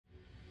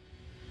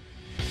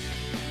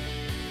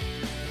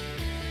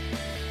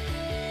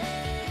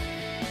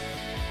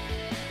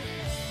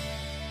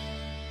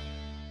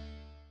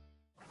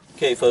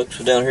Okay folks,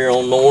 we're down here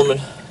on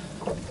Norman.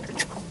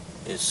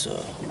 It's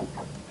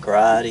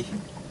Friday.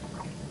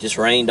 Just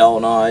rained all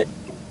night.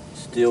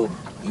 Still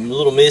a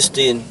little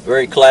misty and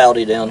very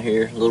cloudy down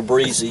here, a little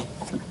breezy.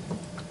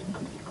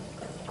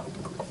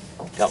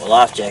 Got my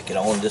life jacket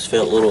on, just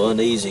felt a little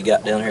uneasy.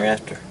 Got down here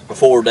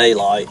before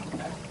daylight.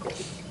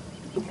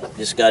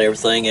 Just got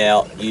everything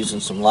out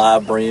using some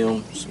live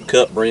bream, some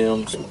cut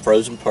bream, some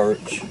frozen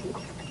perch.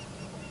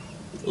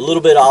 A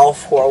little bit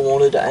off where I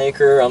wanted to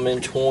anchor. I'm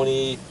in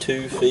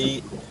 22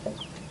 feet,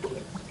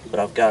 but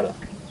I've got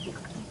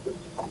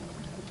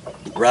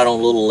right on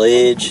a little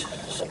ledge.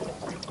 So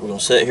we're gonna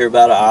sit here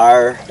about an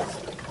hour,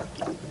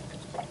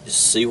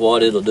 just see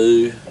what it'll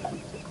do.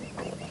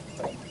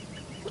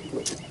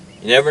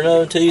 You never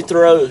know until you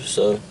throw,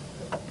 so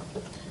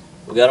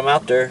we got them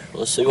out there.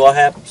 Let's see what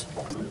happens.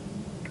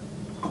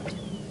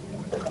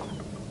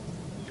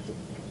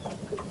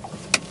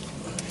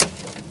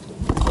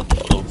 What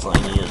that little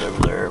thing is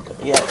over there, but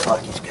he acts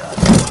like he's got it.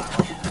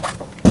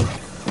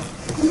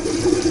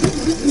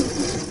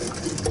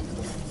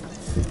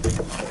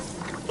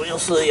 We'll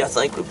see. I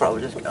think we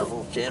probably just got a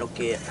little channel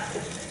cat.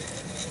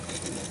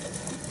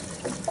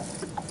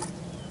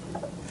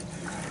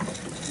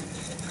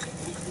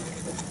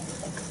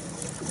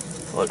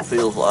 What it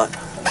feels like.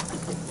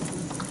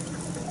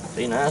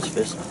 Be nice if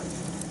it's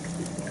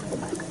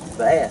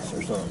bass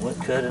or something. We'll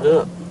cut it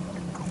up.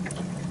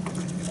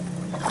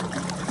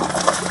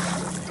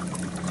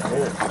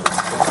 Yeah,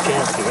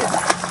 channel cat.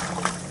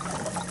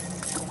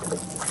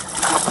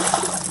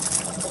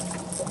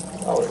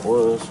 Oh, it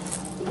was.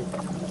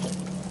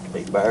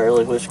 He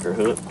barely whisker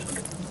hooked.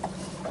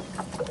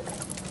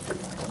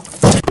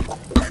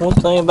 One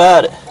thing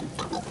about it,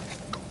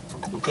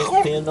 you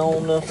can't depend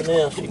on nothing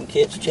else. You can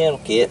catch channel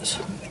cats.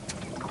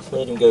 Just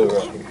let him go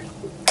right here.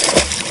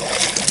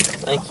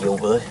 Thank you,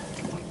 old buddy.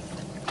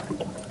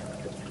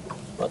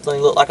 That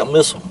thing looked like a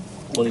missile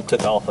when he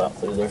took off out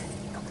through there.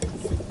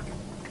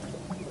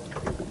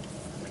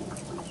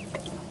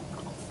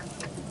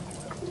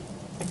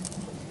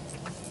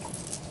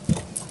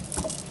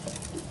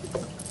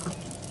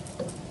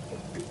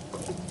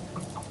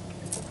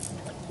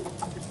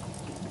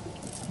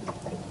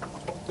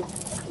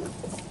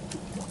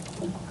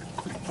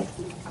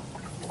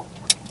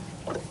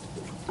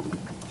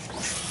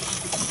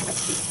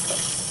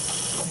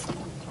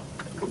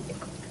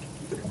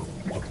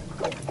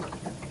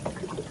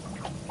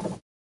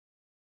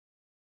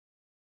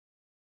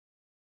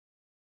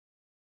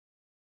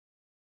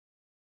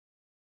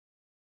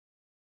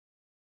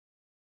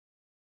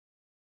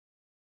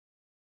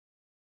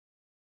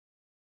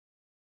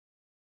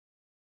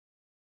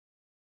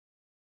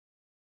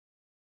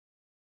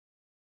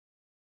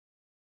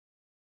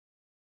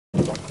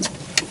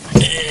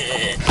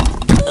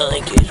 I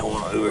think there's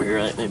one over here.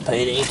 I ain't been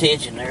paying any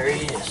attention. There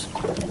he is.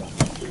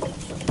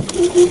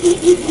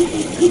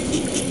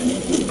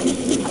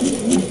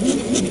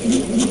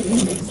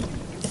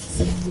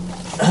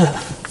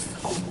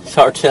 It's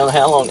hard to tell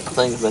how long that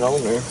thing's been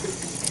on there.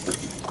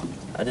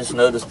 I just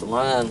noticed the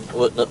line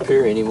wasn't up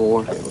here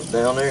anymore. It was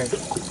down there.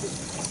 This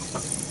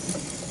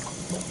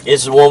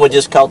is the one we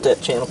just caught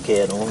that channel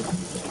cat on.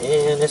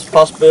 And it's a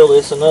possibility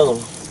it's another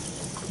one.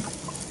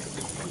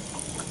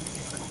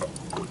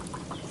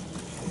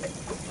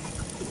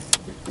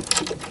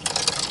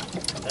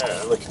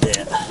 Look at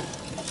that.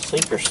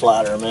 Sinker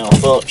slider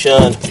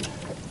malfunction.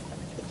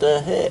 What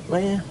the heck,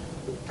 man?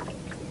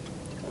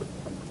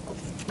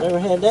 Never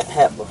had that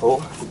happen before.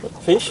 But the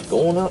fish is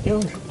going out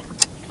yonder.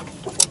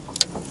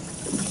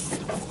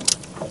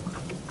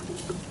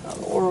 How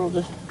in the world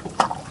is...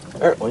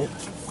 There it went.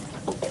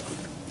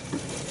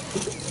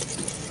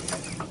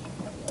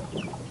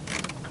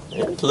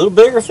 Yeah, it's a little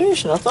bigger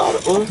fish than I thought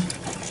it was.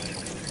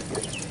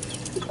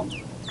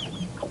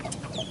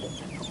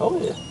 Oh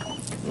yeah.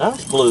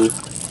 Nice blue.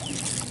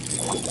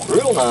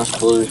 Real nice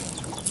blue. I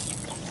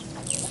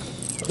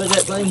bet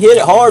that thing hit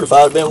it hard if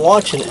I'd have been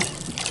watching it.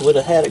 Would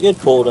have had a good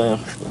pull down.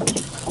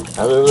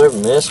 I was over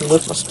there messing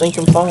with my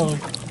stinking phone.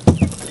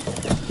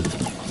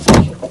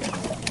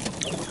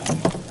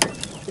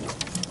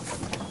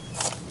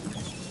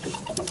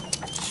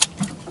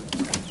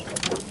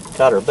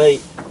 Got her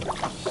bait.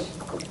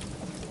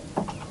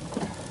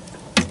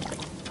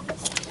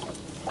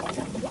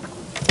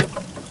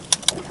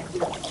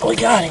 We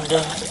got him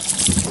done.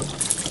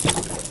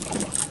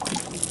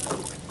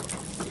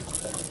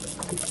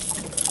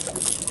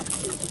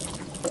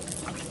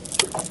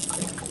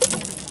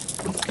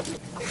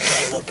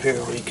 Up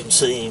here where you can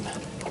see him.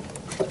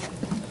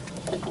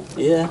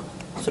 Yeah,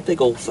 it's a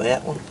big old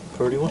fat one,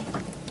 pretty one.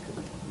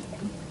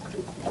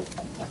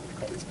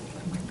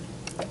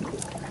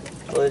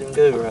 Let him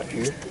go right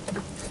here.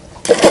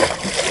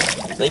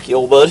 Thank you,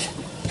 old buddy.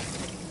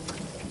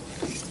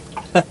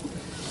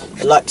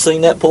 I'd like to see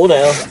that pull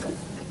down.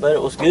 Bet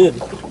it was good.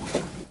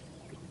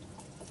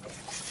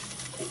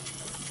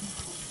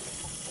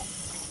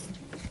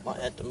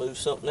 Might have to move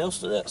something else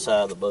to that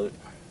side of the boat.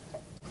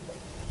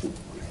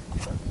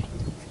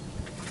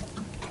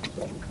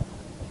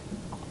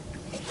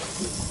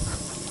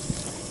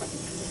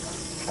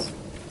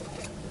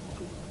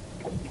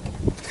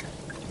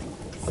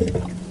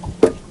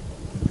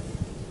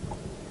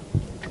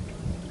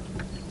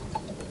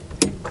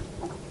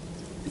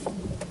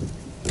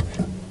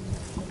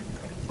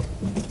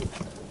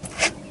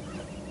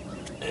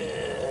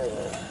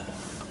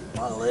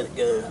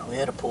 go. We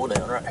had a pull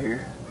down right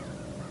here.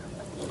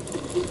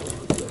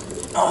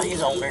 Oh,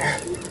 he's on there.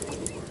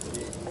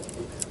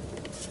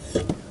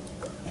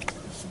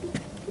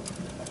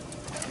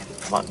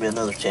 Might be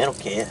another channel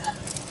cat.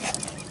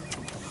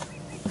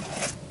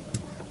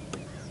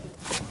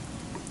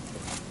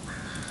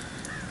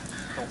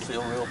 Don't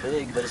feel real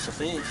big, but it's a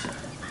fish.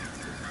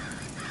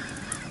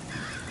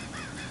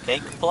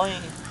 Can't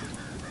complain.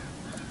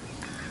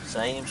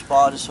 Same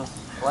spot as the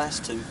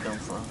last two come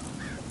from.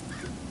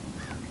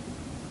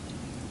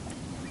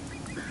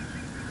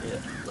 Yeah,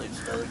 leaves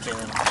another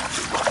channel.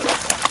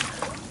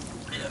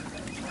 Yeah, I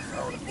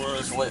thought it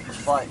was the way it was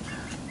fighting.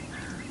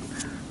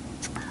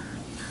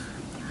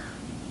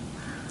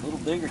 A little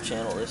bigger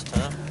channel this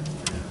time.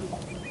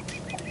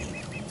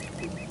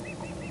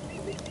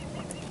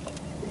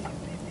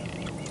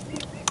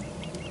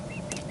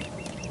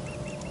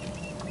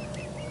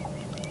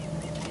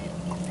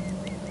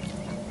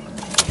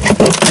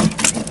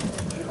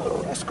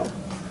 Oh, that's cool.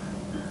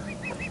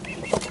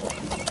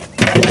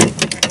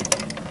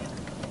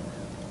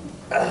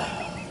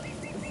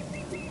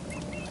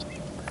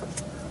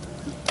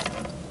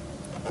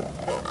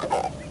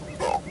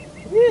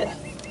 Yeah,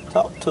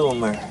 talk to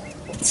him there.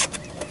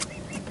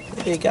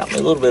 He got me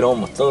a little bit on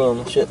my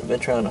thumb. I shouldn't have been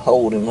trying to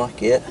hold him like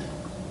that.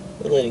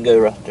 We'll let him go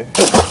right there.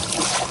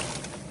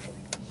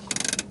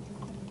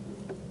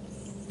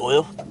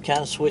 Well,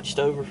 kind of switched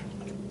over.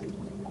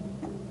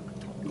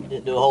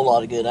 Didn't do a whole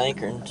lot of good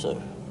anchoring,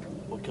 so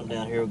we'll come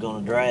down here. We're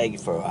going to drag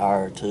for an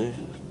hour or two.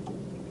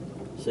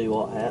 See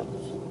what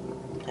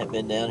happens. Haven't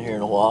been down here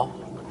in a while.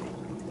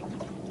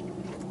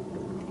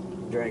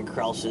 Drag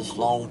across this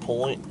long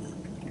point.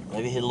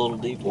 Maybe hit a little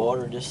deep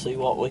water and just see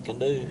what we can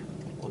do.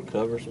 We'll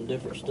cover some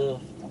different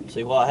stuff.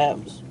 See what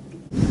happens.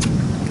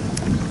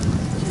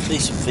 There'll be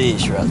some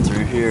fish right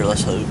through here,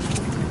 let's hope.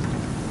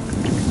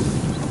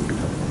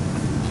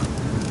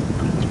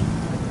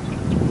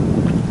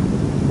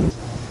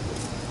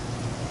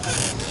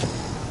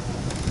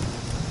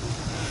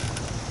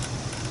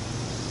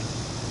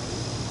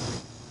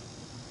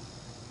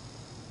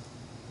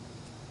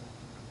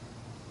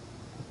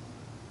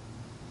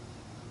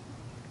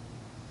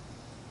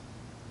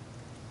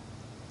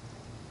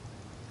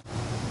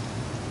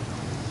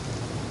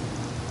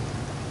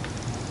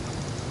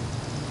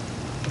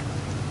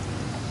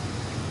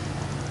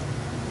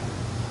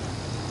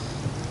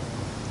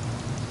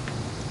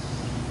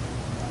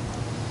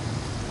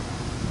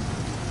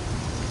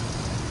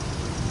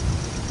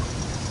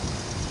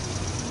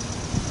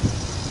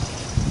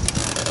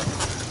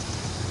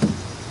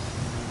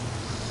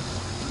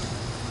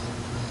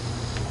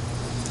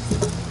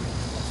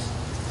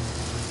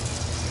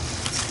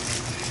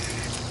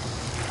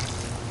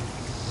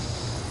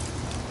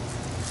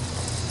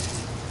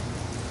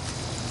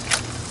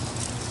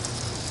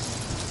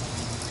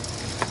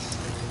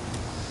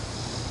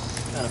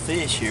 Got a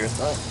fish here, I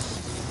think.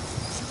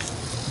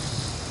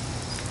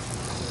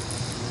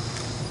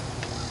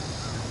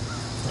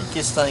 I think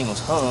this thing was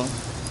hung.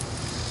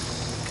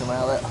 Come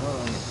out of that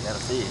hung, it's got a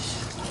fish.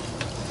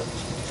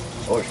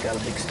 Or it's got a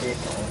big stick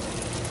on it.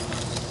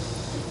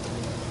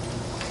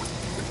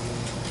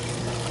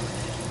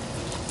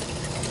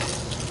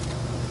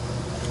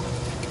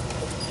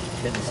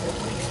 Goodness, got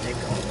a big stick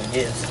on it, I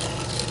guess.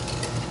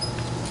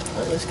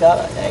 Well, it's got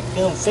a that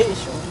gum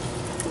fish on it.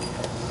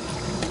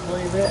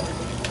 Believe that?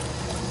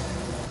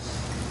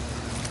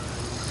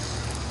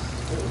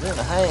 It was in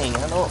a hang,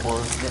 I know it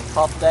was. It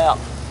popped out.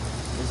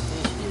 This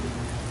fish did it.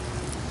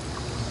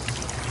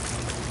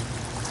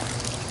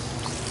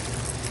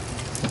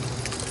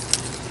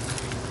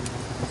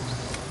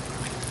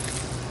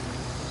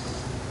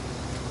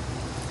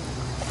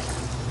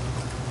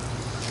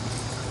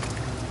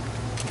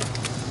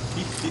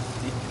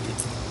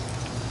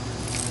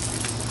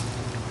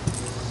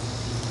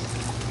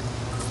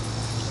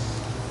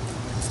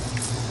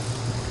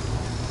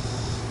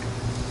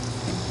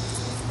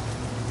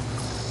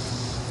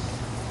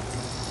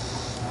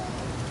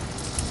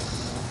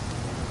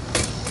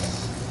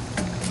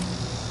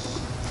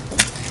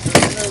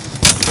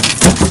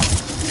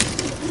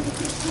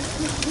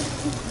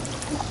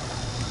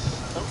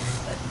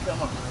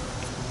 Come on.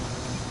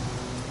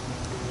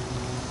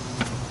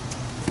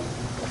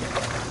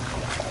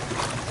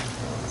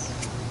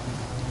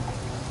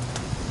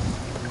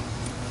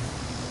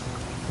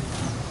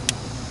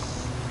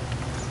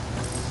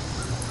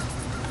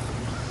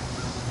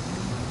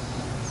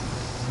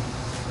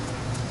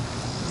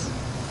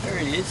 There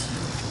he is.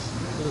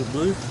 Little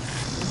blue.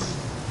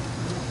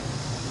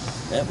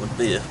 That would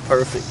be a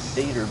perfect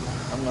eater, but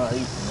I'm not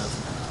eating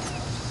nothing.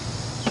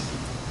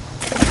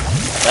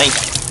 Thank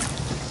you.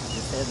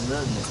 Just had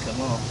nothing that's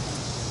come off.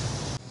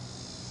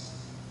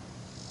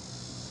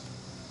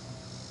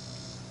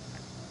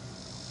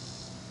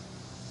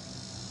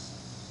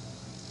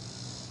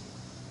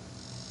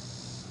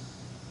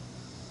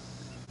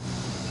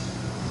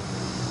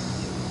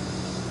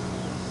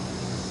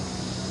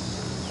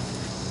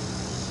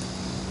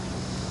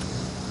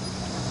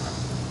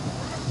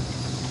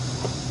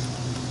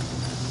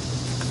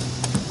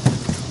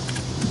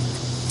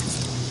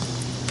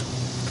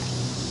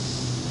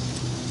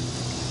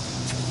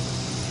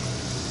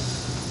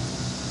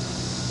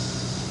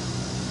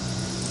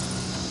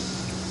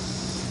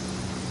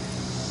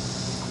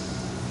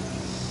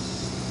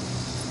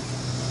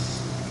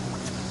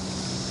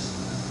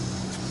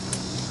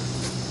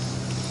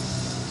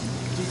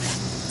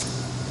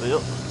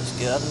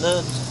 got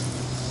nuts.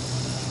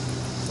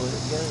 There it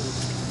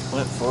goes.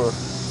 Went for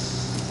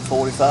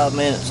 45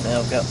 minutes now.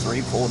 I've got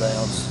 3 pull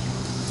downs.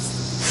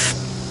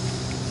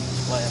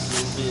 Splash a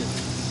little bit.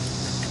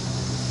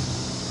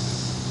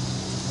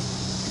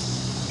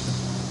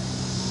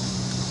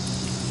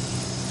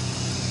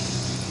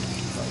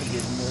 Try to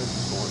get nuts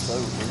before it's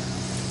over.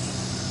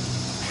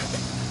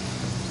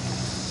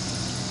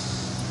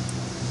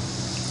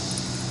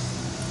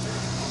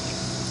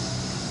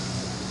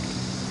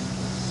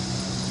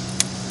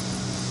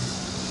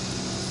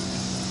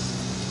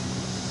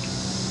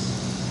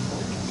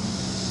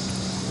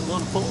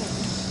 Little pull.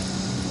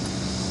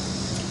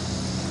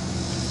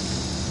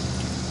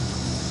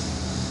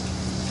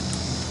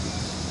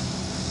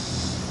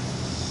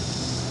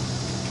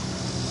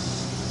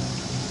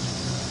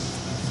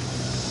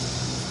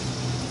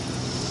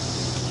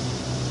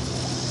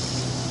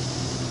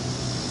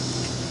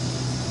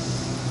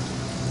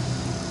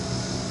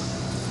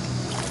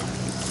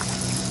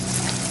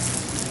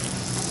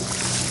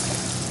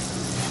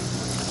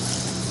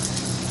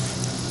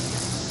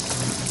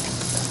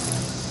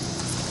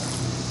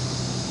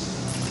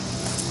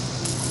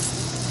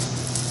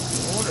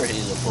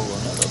 He's a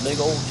pulling. That's a big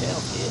old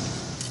channel kid.